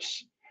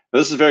 steps. Now,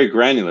 this is very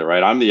granular,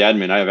 right? I'm the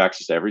admin, I have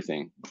access to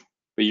everything,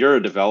 but you're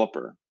a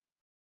developer.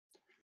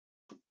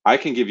 I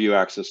can give you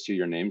access to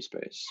your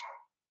namespace.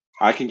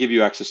 I can give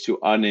you access to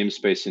a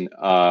namespace in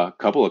a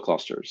couple of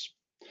clusters.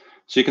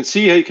 So you can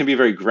see how you can be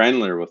very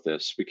granular with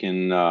this. We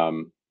can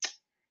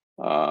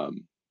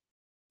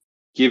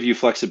give you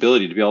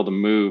flexibility to be able to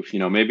move,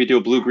 maybe do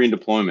a blue-green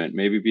deployment,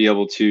 maybe be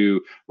able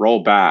to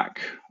roll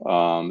back.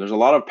 There's a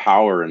lot of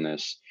power in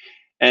this.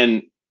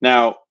 And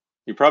now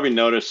you probably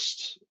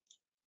noticed,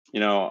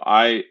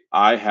 I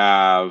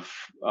have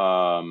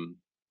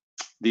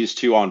these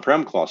 2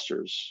 on-prem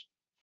clusters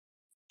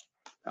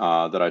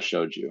that I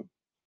showed you.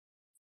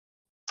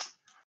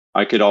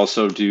 I could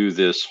also do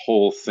this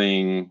whole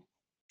thing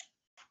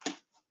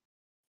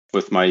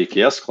with my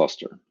EKS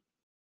cluster.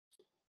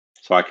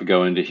 So I could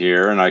go into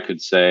here and I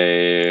could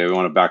say, we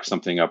want to back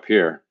something up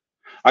here.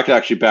 I could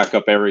actually back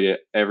up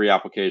every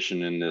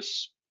application in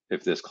this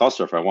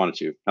cluster if I wanted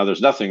to. Now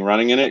there's nothing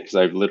running in it because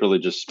I've literally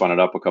just spun it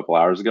up a couple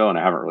hours ago and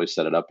I haven't really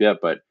set it up yet,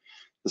 but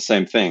the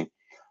same thing.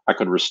 I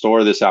could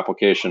restore this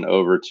application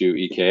over to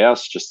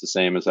EKS just the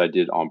same as I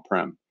did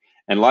on-prem.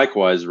 And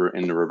likewise, we're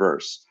in the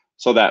reverse.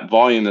 So that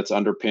volume that's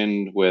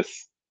underpinned with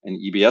an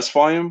EBS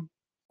volume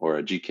or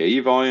a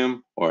GKE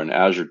volume or an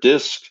Azure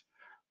disk,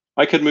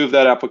 I could move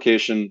that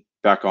application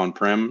back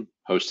on-prem,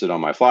 host it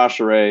on my flash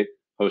array,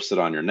 host it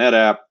on your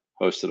NetApp,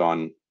 host it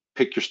on,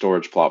 pick your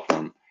storage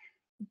platform.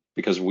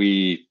 Because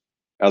we,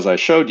 as I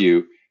showed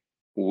you,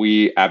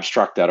 we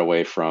abstract that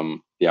away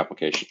from the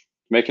application,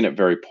 making it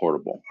very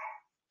portable.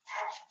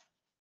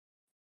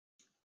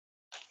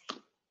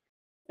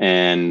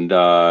 And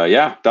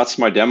yeah, that's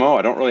my demo.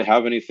 I don't really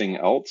have anything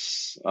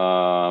else.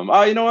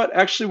 Oh, you know what?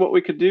 Actually, what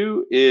we could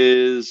do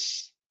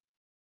is,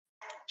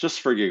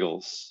 just for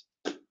giggles,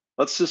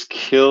 let's just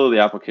kill the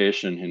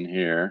application in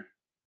here.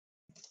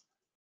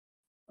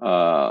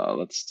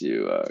 Let's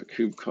do a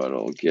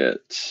kubectl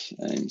get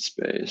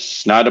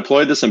namespace. Now I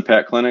deployed this in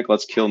Pet Clinic.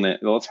 Let's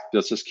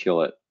just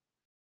kill it.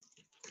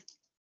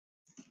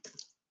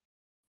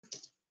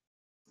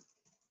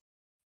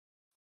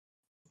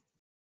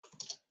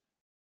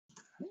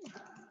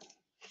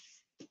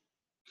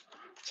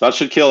 So that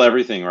should kill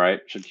everything, right?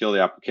 It should kill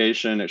the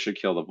application. It should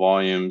kill the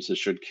volumes. It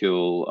should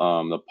kill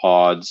the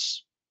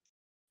pods.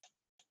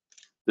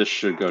 This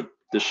should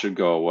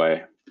go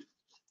away.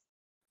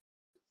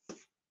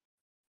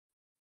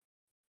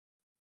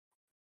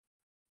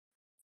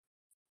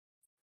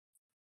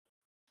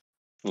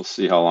 We'll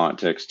see how long it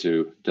takes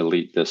to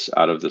delete this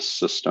out of this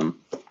system.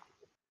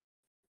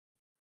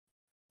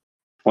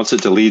 Once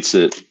it deletes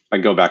it, I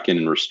go back in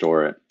and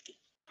restore it.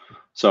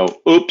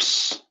 So,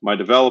 oops, my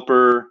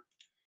developer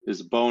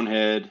is a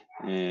bonehead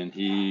and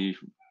he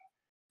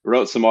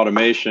wrote some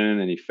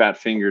automation and he fat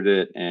fingered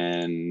it,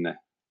 and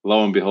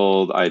lo and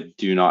behold, I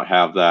do not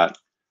have that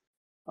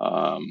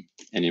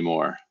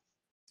anymore.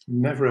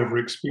 Never ever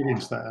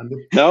experienced that,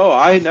 Andy. No,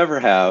 I never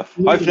have.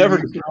 I've never.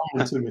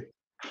 To me.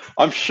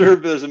 I'm sure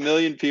there's a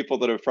million people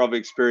that have probably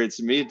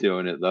experienced me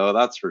doing it, though.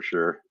 That's for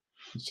sure.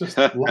 It's just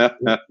lucky,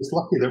 it's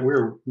lucky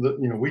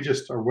that we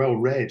just are well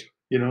read,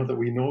 that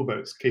we know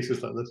about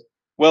cases like this.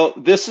 Well,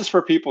 this is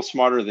for people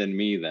smarter than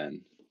me,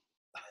 then,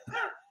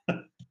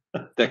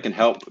 that can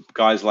help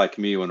guys like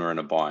me when we're in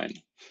a bind.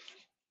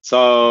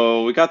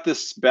 So we got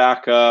this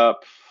back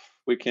up.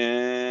 We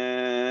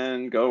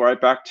can go right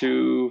back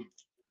to,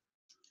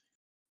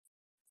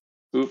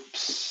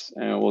 oops,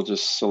 and we'll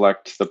just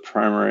select the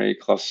primary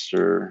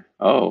cluster.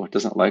 Oh, it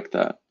doesn't like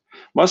that.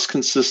 Must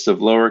consist of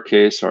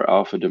lowercase or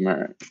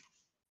alphanumeric.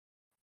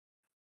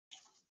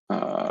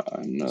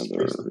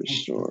 Another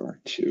restore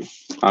to.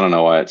 I don't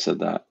know why it said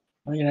that.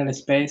 Oh, you had a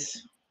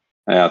space?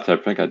 Yeah, I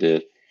think I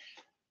did.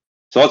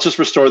 So let's just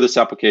restore this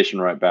application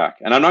right back.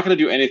 And I'm not going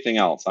to do anything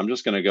else. I'm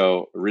just going to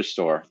go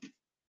restore.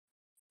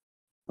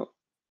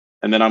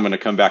 And then I'm going to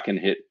come back and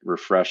hit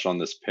refresh on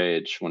this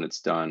page when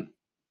it's done.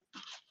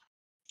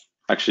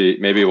 Actually,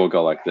 maybe we'll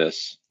go like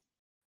this.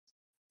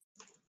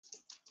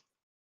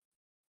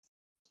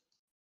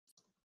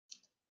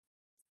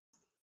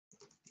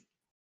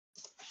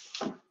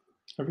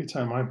 Every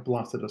time I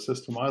blasted a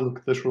system, I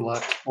look this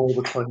relaxed all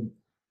the time.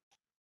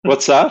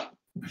 What's that?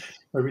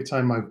 Every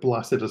time I've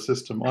blasted a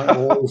system, I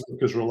always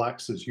look as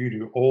relaxed as you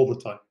do all the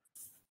time.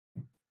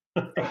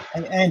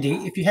 And Andy,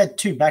 if you had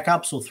 2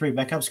 backups or 3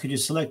 backups, could you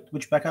select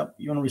which backup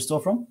you want to restore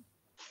from?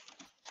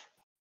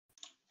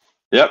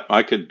 Yep,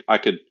 I could.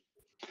 You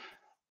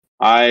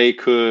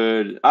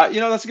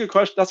know, that's a good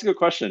question. That's a good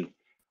question.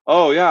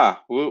 Oh yeah,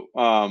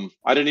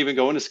 I didn't even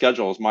go into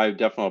schedules. My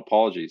definite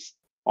apologies.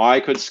 I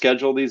could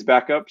schedule these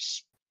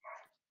backups,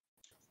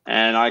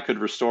 and I could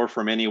restore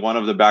from any one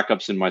of the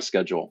backups in my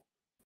schedule.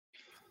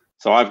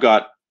 So I've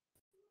got,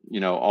 you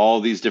know, all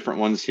these different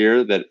ones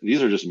here that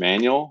these are just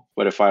manual,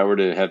 but if I were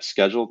to have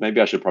scheduled, maybe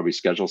I should probably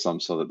schedule some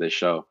so that they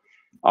show.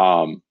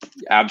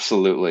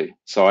 Absolutely.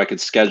 So I could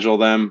schedule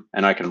them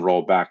and I can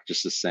roll back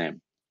just the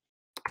same.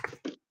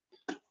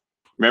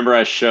 Remember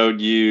I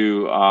showed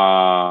you,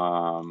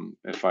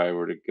 if I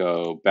were to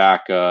go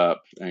back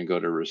up and go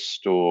to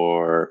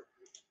restore,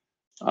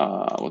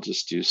 we'll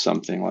just do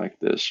something like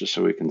this just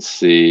so we can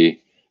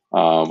see.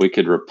 We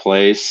could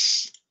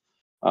replace,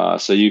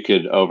 so you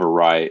could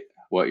overwrite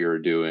what you're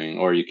doing,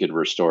 or you could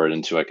restore it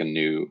into like a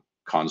new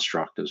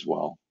construct as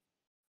well.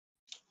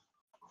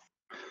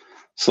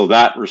 So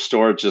that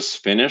restore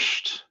just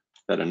finished,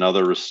 that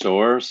another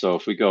restore. So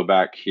if we go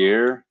back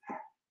here,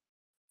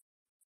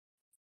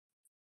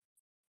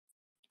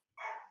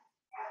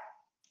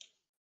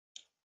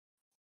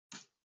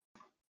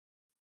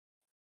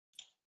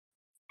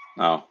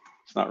 oh,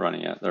 it's not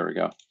running yet. There we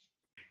go.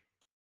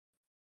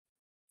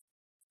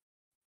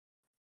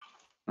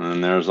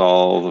 And there's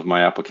all of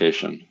my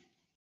application.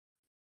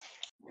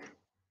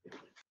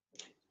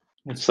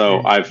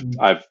 So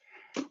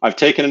I've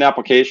taken an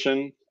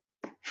application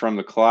from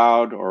the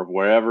cloud or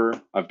wherever,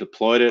 I've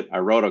deployed it. I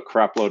wrote a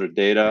crap load of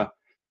data.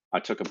 I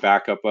took a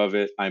backup of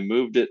it. I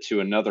moved it to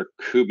another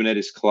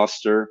Kubernetes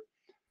cluster.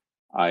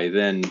 I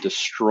then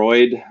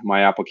destroyed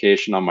my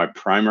application on my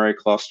primary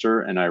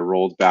cluster, and I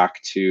rolled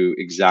back to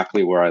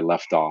exactly where I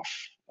left off,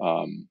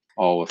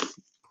 all with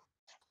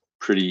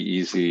pretty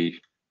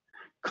easy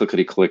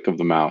clickety-click of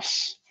the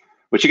mouse,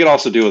 which you could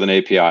also do with an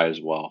API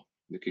as well.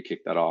 You could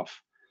kick that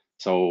off.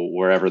 So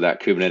wherever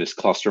that Kubernetes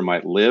cluster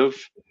might live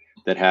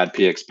that had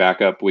PX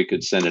backup, we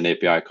could send an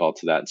API call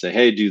to that and say,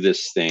 hey, do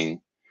this thing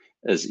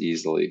as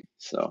easily.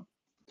 So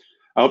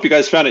I hope you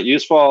guys found it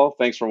useful.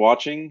 Thanks for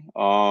watching.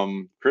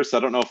 Chris, I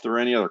don't know if there are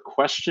any other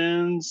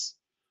questions.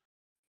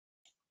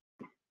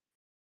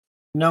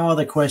 No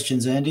other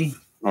questions, Andy.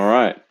 All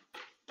right.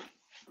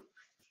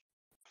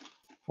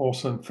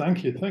 Awesome.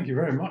 Thank you. Thank you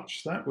very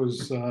much. That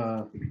was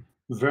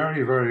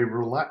very, very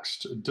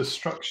relaxed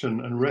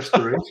destruction and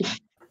restoration.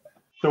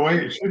 The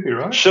way it should be,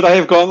 right? Should I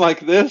have gone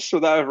like this?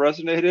 Would that have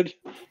resonated?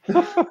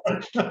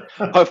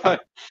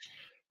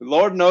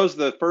 Lord knows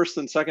the first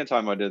and second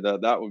time I did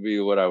that, that would be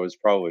what I was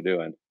probably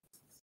doing.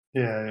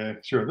 Yeah,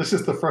 sure. This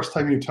is the first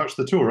time you touched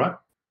the tool, right?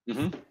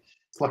 Mm-hmm.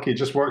 It's lucky it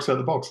just works out of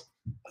the box.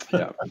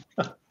 Yeah.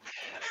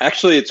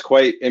 Actually, it's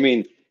quite, I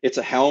mean, it's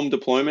a Helm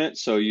deployment.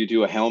 So you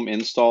do a Helm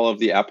install of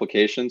the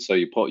application. So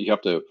you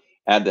have to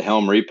add the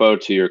Helm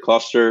repo to your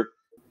cluster.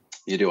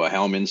 You do a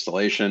Helm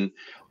installation,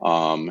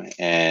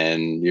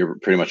 and you're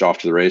pretty much off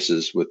to the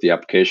races with the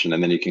application.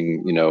 And then you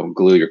can, you know,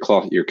 glue your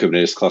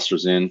Kubernetes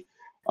clusters in.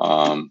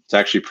 It's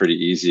actually pretty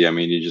easy. I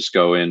mean, you just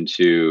go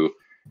into,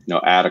 you know,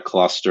 add a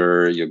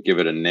cluster. You'll give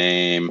it a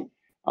name.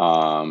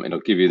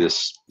 It'll give you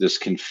this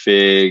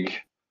config. If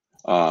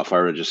I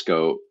were to just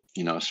go,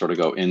 you know, sort of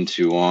go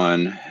into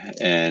one,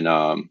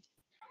 and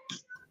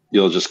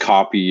you'll just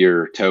copy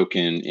your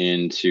token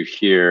into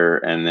here,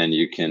 and then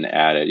you can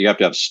add it. You have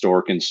to have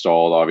Stork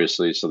installed,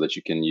 obviously, so that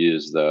you can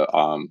use the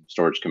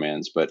storage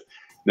commands. But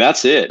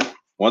that's it.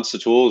 Once the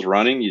tool is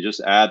running, you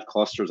just add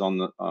clusters on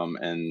the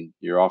and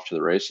you're off to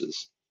the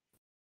races.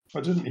 I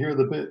didn't hear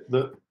the bit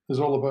that is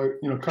all about,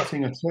 you know,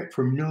 cutting a check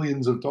for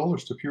millions of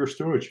dollars to Pure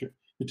Storage.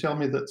 You tell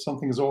me that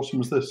something as awesome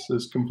as this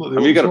is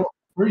completely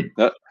free.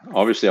 That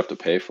obviously have to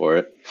pay for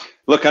it.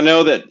 Look, I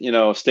know that, you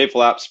know,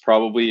 stateful apps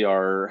probably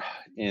are,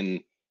 in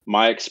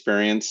my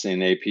experience in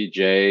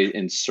APJ,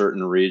 in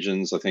certain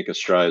regions. I think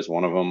Australia is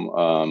one of them.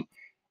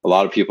 A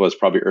lot of people, it's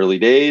probably early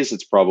days.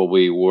 It's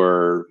probably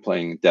we're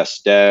playing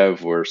desk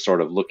dev. We're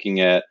sort of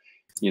looking at,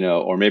 you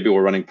know, or maybe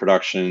we're running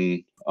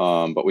production,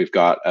 but we've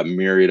got a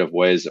myriad of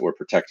ways that we're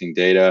protecting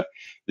data.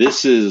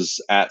 This is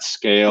at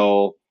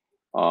scale,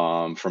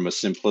 from a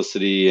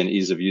simplicity and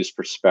ease of use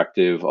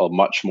perspective, a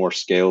much more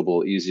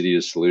scalable, easy to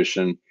use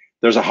solution.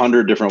 There's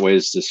 100 different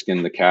ways to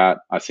skin the cat.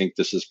 I think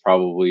this is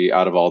probably,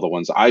 out of all the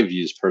ones I've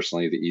used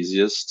personally, the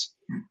easiest,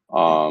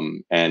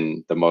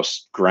 and the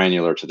most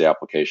granular to the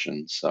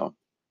application. So,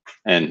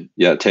 and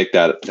yeah, take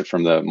that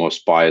from the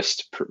most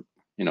biased,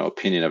 you know,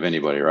 opinion of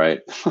anybody, right?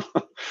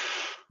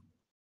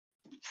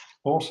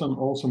 Awesome,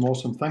 awesome,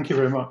 awesome. Thank you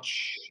very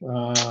much.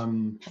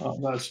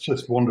 That's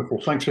just wonderful.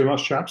 Thanks very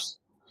much, chaps.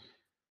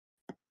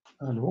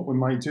 And what we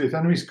might do, if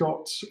anybody's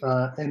got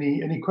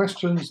any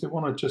questions they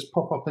want to just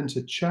pop up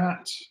into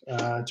chat,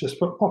 just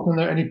pop in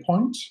there at any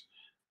point,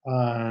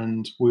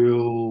 and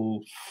we'll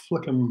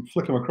flick them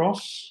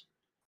across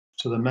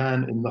to the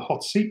man in the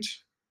hot seat.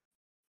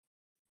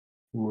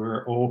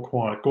 We're all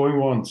quiet. Going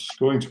once,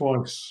 going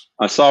twice.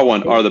 I saw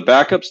one. Are the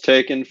backups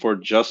taken for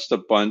just a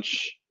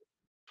bunch,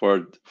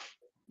 for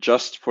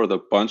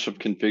the bunch of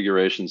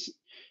configurations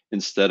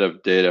instead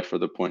of data for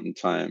the point in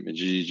time? And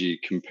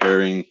GGG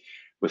comparing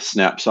with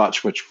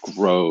snapshots, which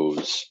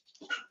grows.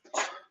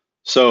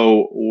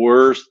 So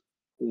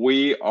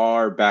we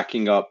are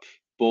backing up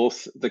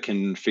both the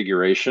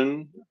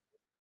configuration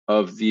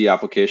of the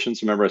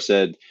applications. Remember I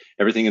said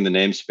everything in the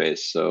namespace.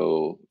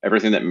 So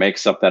everything that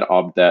makes up that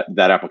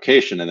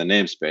application in the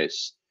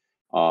namespace.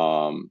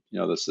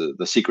 This is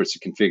the secrets, the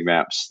config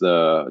maps,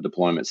 the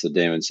deployments, the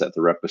daemon set,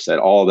 the repo set,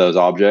 all of those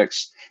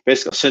objects,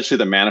 basically essentially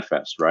the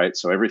manifest, right?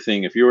 So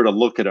everything, if you were to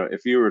look at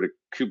if you were to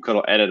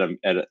kubectl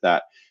edit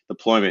that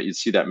deployment, you'd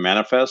see that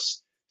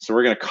manifest. So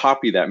we're going to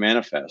copy that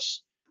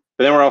manifest,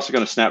 but then we're also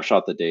going to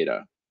snapshot the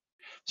data.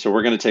 So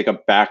we're going to take a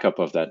backup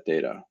of that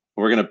data.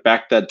 We're going to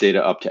back that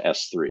data up to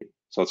S3.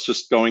 So it's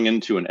just going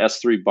into an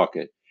S3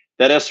 bucket.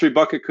 That S3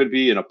 bucket could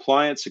be an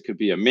appliance, it could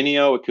be a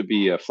Minio, it could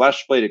be a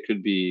FlashBlade, it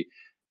could be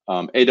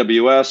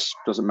AWS,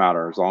 doesn't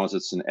matter as long as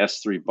it's an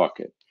S3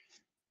 bucket.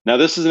 Now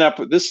this is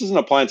an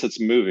appliance that's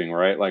moving,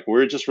 right? Like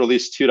we're just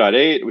released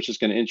 2.8, which is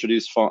going to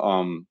introduce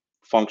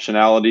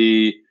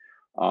functionality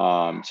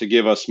to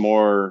give us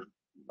more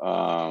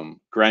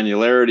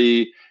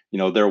granularity.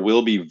 There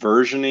will be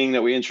versioning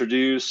that we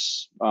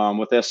introduce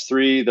with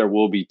S3. There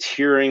will be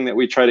tiering that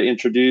we try to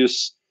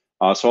introduce.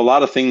 So a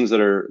lot of things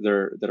that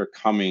are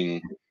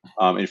coming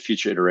in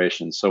future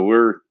iterations. So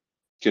we're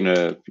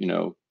gonna,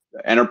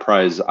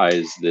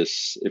 enterprise-ize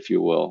this, if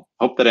you will.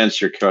 Hope that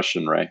answers your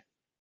question, Ray.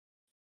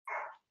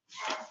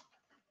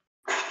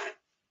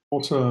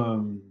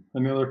 Awesome.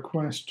 Any other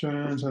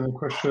questions? Any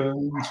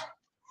questions?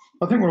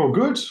 I think we're all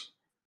good.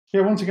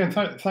 Yeah, once again,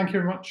 thank you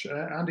very much,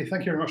 Andy.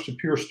 Thank you very much to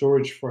Pure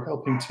Storage for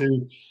helping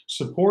to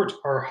support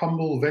our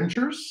humble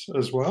ventures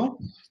as well.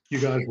 You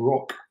guys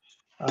rock.